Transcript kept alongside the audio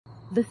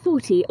The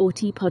Thoughty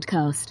Auti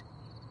podcast.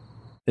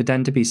 There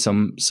tend to be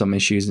some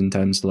issues in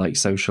terms of like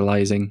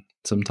socializing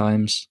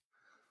sometimes.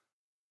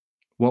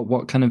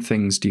 What kind of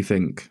things do you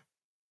think,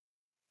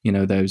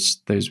 those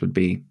would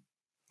be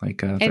like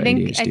for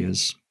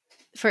ADHDers?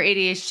 For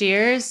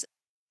ADHDers,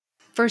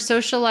 for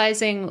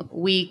socializing,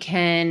 we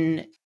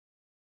can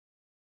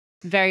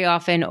very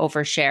often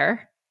overshare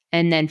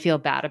and then feel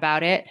bad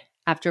about it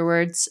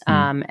afterwards.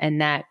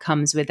 And that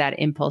comes with that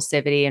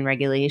impulsivity and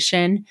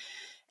regulation.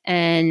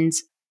 And,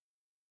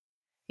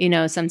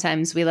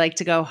 sometimes we like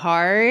to go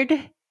hard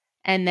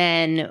and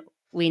then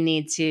we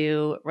need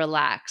to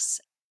relax.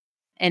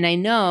 And I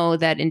know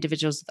that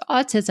individuals with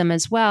autism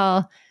as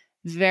well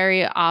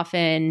very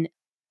often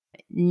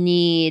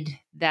need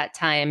that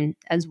time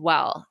as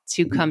well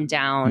to come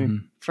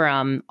down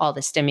from all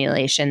the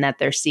stimulation that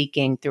they're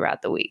seeking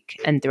throughout the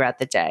week and throughout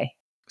the day.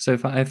 So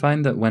if I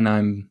find that when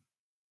I'm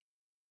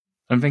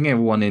thinking of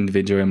one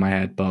individual in my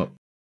head, but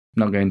I'm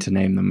not going to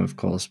name them, of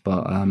course,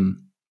 but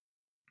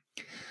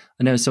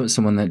I know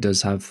someone that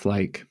does have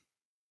like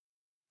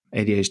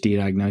ADHD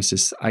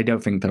diagnosis. I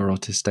don't think they're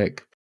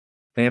autistic.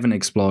 They haven't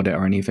explored it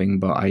or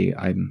anything, but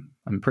I'm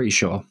pretty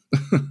sure.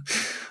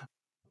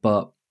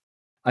 But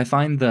I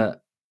find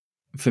that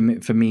for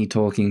me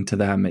talking to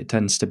them, it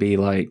tends to be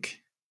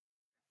like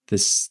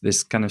this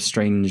kind of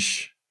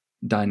strange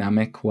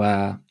dynamic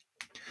where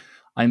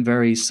I'm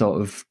very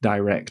sort of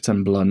direct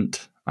and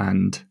blunt,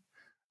 and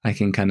I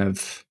can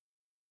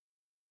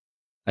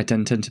I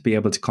tend to be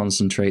able to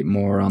concentrate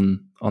more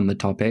on the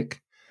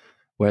topic.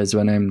 Whereas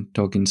when I'm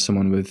talking to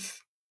someone with,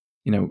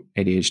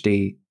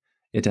 ADHD,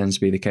 it tends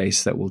to be the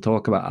case that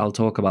I'll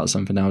talk about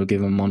something, I'll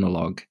give a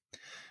monologue,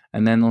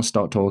 and then they'll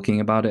start talking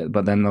about it,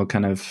 but then they'll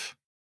kind of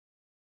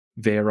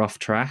veer off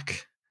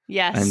track.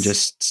 Yes. And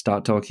just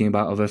start talking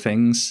about other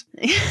things.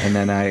 and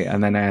then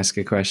I ask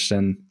a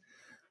question.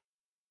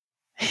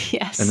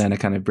 Yes. And then I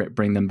kind of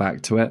bring them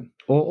back to it.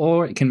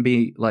 Or it can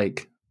be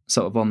like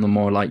sort of on the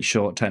more like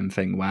short-term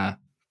thing where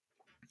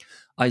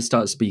I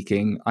start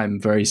speaking, I'm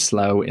very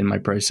slow in my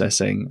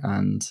processing,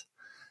 and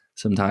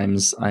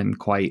sometimes I'm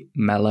quite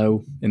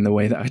mellow in the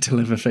way that I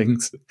deliver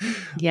things.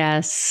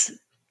 Yes.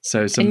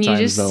 So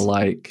sometimes they'll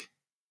like...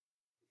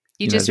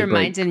 You just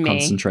reminded me.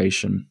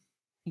 Concentration.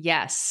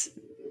 Yes.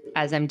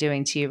 As I'm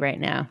doing to you right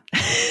now.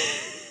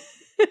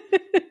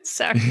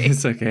 Sorry.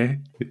 It's okay.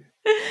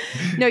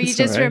 No, you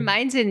just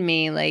reminded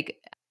me, like,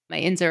 my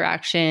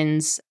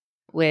interactions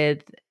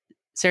with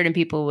certain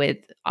people with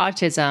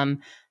autism,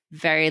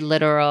 very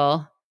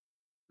literal.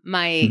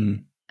 My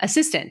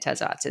assistant has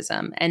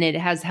autism, and it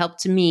has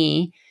helped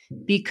me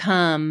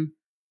become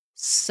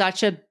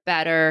such a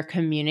better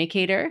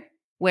communicator,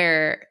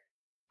 where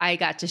I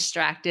got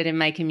distracted in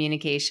my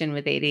communication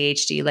with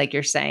ADHD, like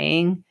you're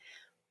saying,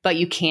 but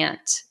you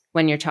can't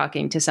when you're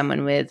talking to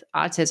someone with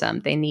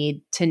autism. They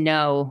need to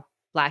know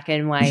black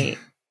and white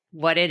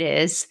what it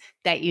is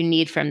that you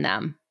need from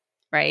them,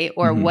 right?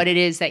 Or what it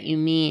is that you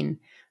mean,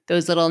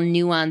 those little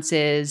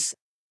nuances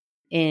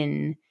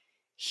in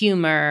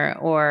humor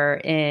or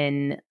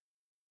in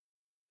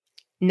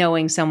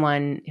knowing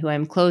someone who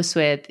I'm close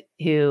with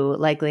who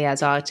likely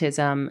has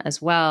autism as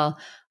well.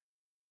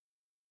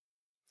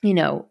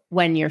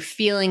 When you're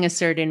feeling a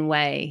certain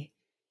way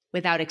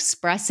without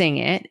expressing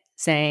it,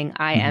 saying,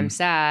 I am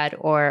sad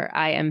or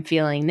I am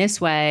feeling this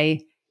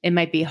way, it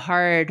might be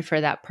hard for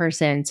that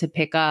person to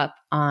pick up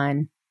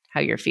on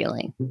how you're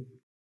feeling.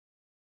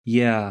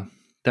 Yeah,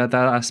 that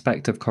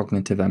aspect of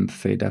cognitive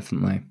empathy,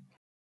 definitely.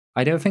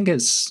 I don't think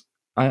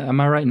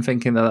am I right in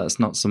thinking that that's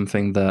not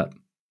something that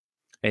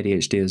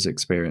ADHD has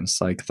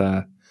experienced? Like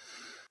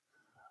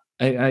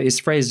it's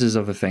phrased as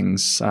other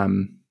things.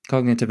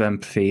 Cognitive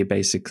empathy,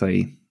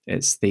 basically,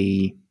 it's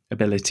the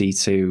ability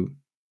to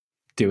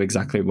do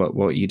exactly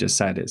what you just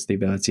said. It's the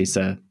ability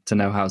to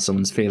know how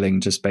someone's feeling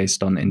just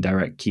based on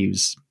indirect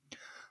cues,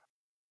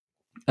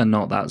 and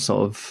not that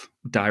sort of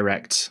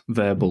direct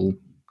verbal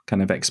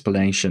kind of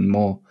explanation,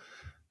 more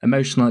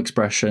emotional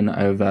expression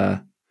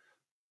over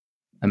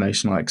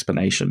emotional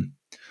explanation.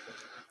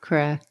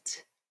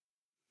 Correct.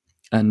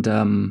 And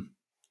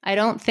I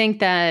don't think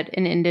that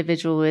an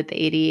individual with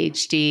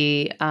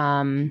ADHD,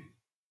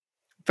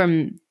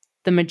 from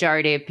the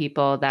majority of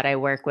people that I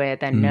work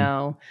with and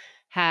know,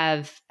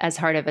 have as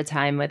hard of a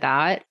time with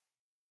that.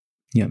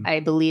 Yeah. I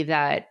believe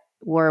that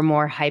we're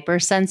more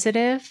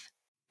hypersensitive.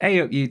 Hey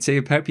up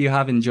YouTube, hope you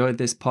have enjoyed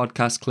this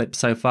podcast clip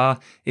so far.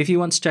 If you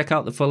want to check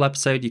out the full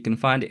episode, you can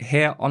find it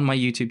here on my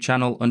YouTube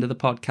channel under the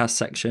podcast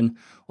section,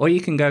 or you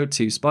can go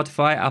to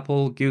Spotify,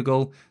 Apple,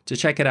 Google to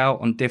check it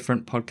out on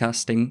different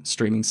podcasting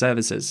streaming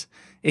services.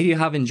 If you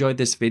have enjoyed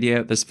this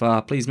video thus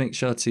far, please make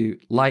sure to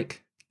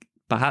like,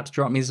 perhaps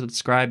drop me a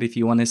subscribe if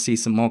you want to see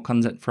some more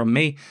content from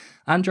me,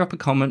 and drop a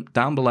comment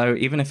down below,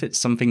 even if it's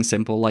something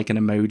simple like an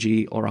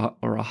emoji or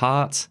a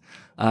heart.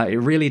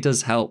 It really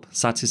does help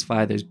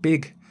satisfy those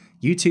big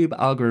YouTube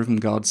algorithm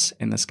gods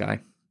in the sky.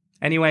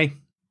 Anyway,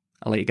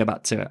 I'll let you get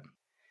back to it.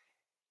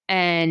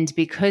 And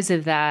because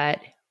of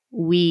that,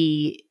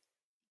 we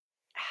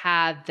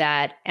have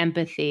that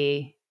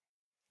empathy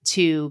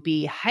to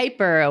be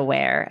hyper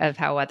aware of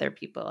how other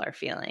people are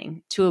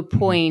feeling to a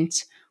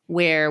point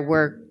where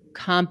we're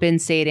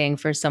compensating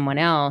for someone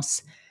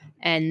else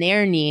and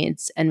their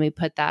needs, and we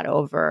put that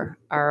over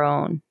our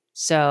own.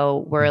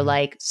 So we're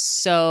like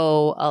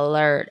so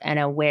alert and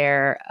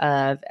aware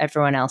of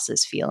everyone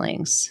else's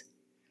feelings.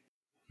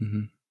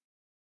 Mm-hmm.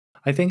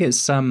 I think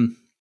it's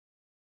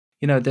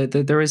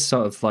there is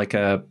sort of like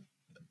a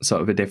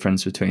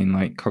difference between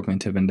like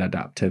cognitive and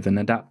adaptive. And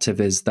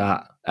adaptive is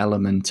that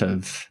element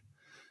of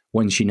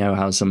once you know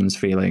how someone's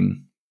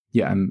feeling,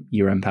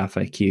 you're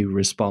empathic. You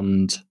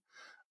respond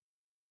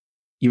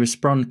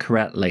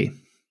correctly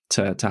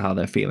to how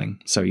they're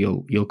feeling. So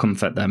you'll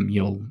comfort them,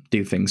 you'll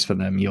do things for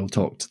them, you'll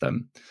talk to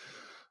them.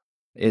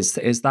 It's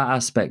that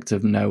aspect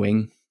of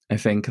knowing, I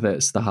think,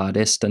 that's the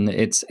hardest, and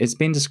it's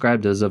been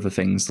described as other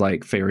things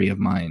like theory of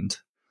mind,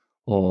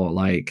 or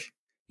like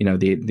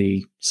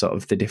the sort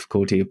of the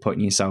difficulty of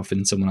putting yourself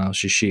in someone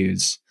else's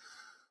shoes,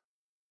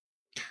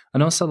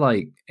 and also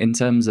like in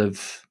terms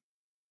of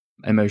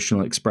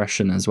emotional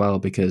expression as well,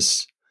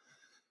 because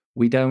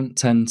we don't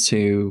tend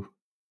to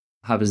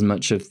have as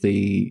much of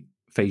the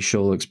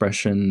facial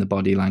expression, the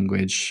body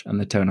language, and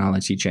the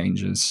tonality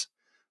changes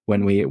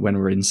when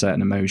we're in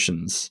certain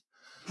emotions.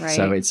 Right.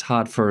 So it's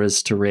hard for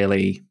us to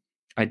really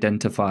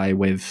identify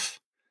with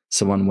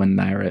someone when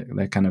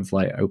they're kind of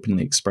like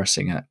openly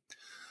expressing it.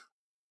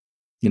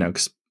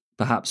 Because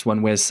perhaps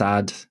when we're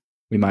sad,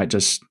 we might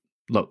just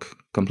look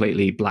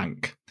completely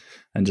blank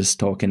and just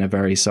talk in a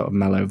very sort of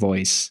mellow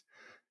voice,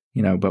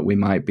 but we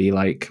might be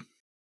like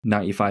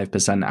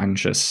 95%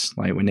 anxious,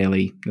 like we're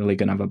nearly going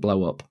to have a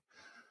blow up.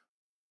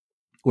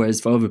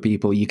 Whereas for other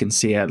people, you can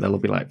see it, they'll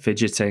be like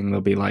fidgeting,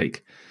 they'll be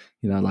like,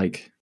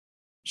 like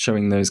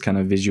showing those kind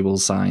of visual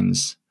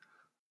signs.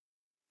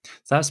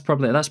 So that's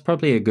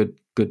probably a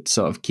good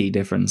sort of key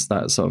difference,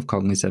 that sort of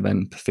cognitive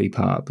empathy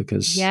part,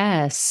 because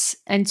yes.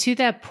 And to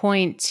that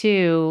point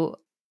too,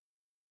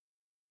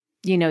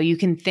 you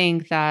can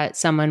think that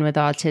someone with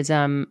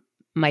autism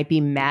might be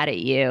mad at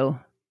you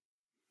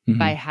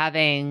by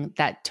having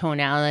that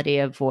tonality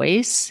of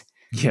voice.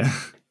 Yeah.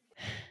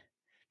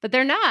 But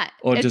they're not.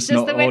 Or it's just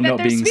the way or that not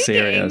they're being speaking.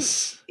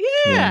 serious.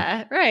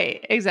 Yeah,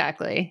 right.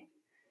 Exactly.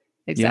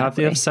 You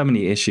have so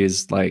many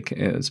issues, like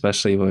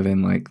especially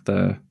within like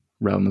the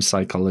realm of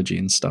psychology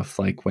and stuff,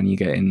 like when you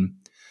get in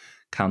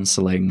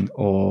counseling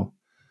or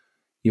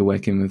you're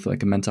working with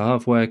like a mental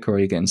health worker or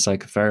you're getting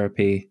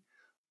psychotherapy,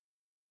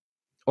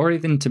 or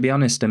even, to be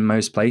honest, in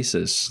most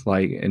places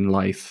like in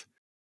life,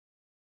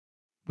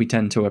 we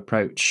tend to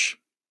approach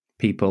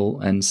people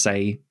and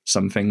say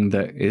something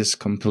that is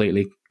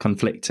completely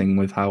conflicting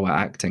with how we're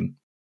acting.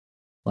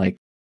 Like,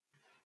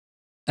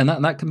 and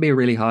that can be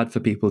really hard for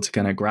people to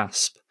kind of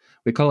grasp.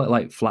 We call it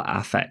like flat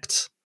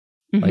affect.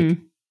 Like,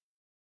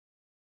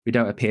 we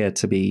don't appear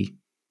to be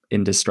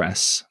in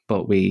distress,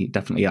 but we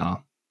definitely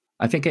are.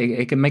 I think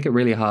it can make it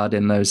really hard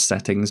in those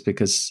settings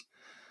because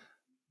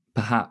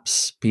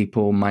perhaps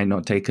people might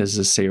not take us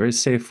as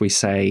seriously if we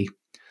say,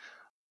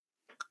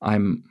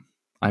 I'm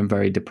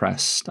very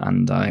depressed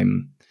and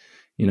I'm,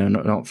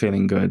 not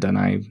feeling good and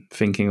I'm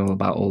thinking all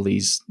about all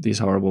these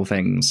horrible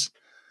things.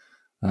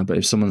 But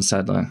if someone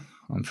said,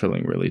 I'm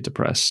feeling really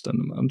depressed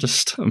and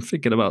I'm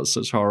thinking about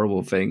such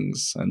horrible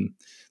things, and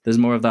there's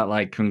more of that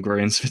like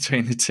congruence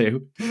between the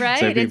two. Right.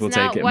 So people it's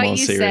not take it what more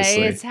you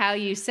seriously. say, it's how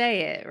you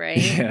say it, right?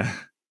 Yeah.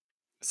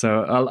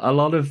 So a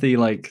lot of the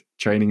like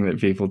training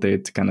that people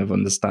did to kind of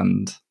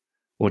understand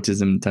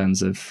autism in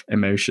terms of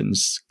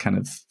emotions kind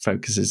of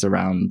focuses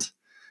around,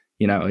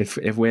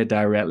 if we're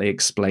directly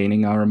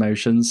explaining our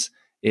emotions,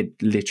 it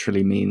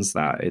literally means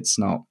that it's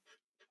not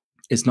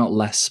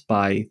less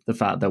by the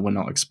fact that we're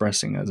not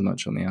expressing as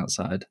much on the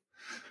outside.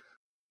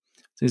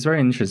 So it's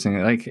very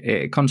interesting. Like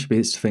it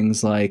contributes to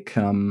things like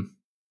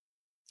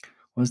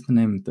what's the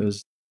name of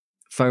those?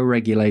 Faux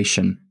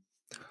regulation.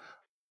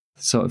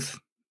 Sort of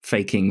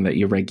faking that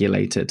you're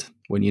regulated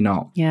when you're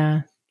not.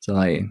 Yeah. So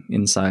like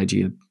inside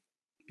your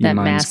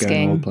mind's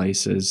going all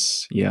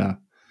places. Yeah.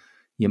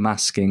 You're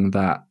masking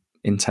that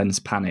intense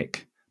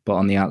panic, but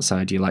on the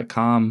outside you're like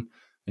calm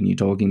and you're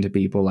talking to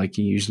people like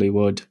you usually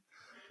would.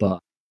 But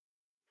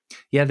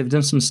yeah, they've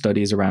done some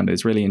studies around it.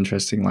 It's really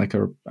interesting, like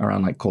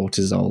around like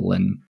cortisol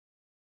and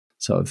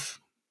sort of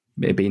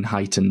it being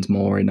heightened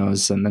more in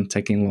us and then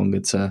taking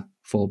longer to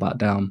fall back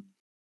down.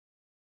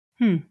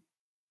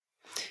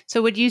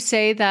 So would you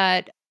say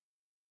that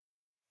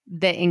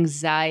the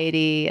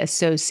anxiety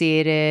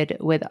associated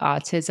with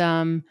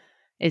autism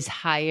is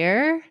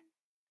higher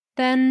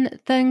than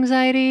the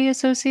anxiety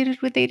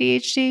associated with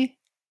ADHD?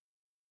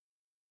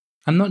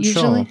 I'm not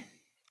sure.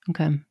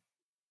 Okay.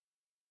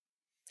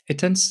 It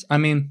tends,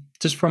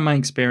 just from my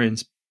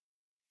experience,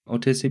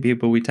 autistic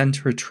people, we tend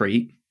to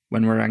retreat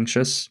when we're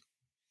anxious.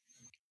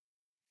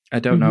 I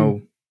don't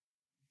know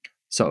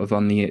sort of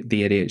on the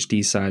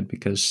ADHD side,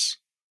 because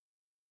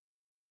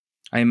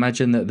I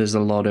imagine that there's a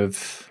lot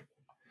of,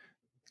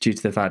 due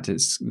to the fact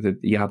that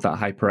you have that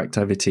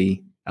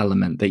hyperactivity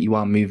element, that you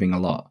are moving a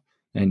lot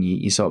and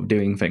you're sort of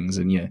doing things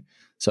and you're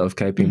sort of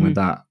coping with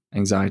that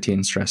anxiety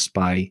and stress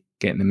by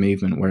getting the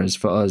movement. Whereas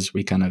for us,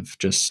 we kind of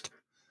just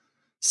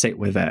sit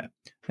with it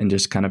and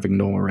just kind of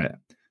ignore it,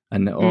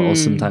 and or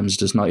sometimes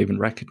just not even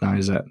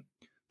recognize it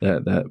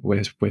that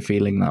we're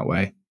feeling that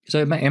way. So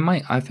it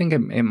might I think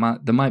it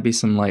might there might be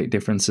some like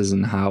differences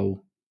in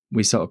how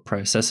we sort of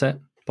process it,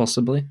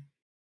 possibly.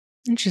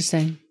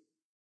 Interesting.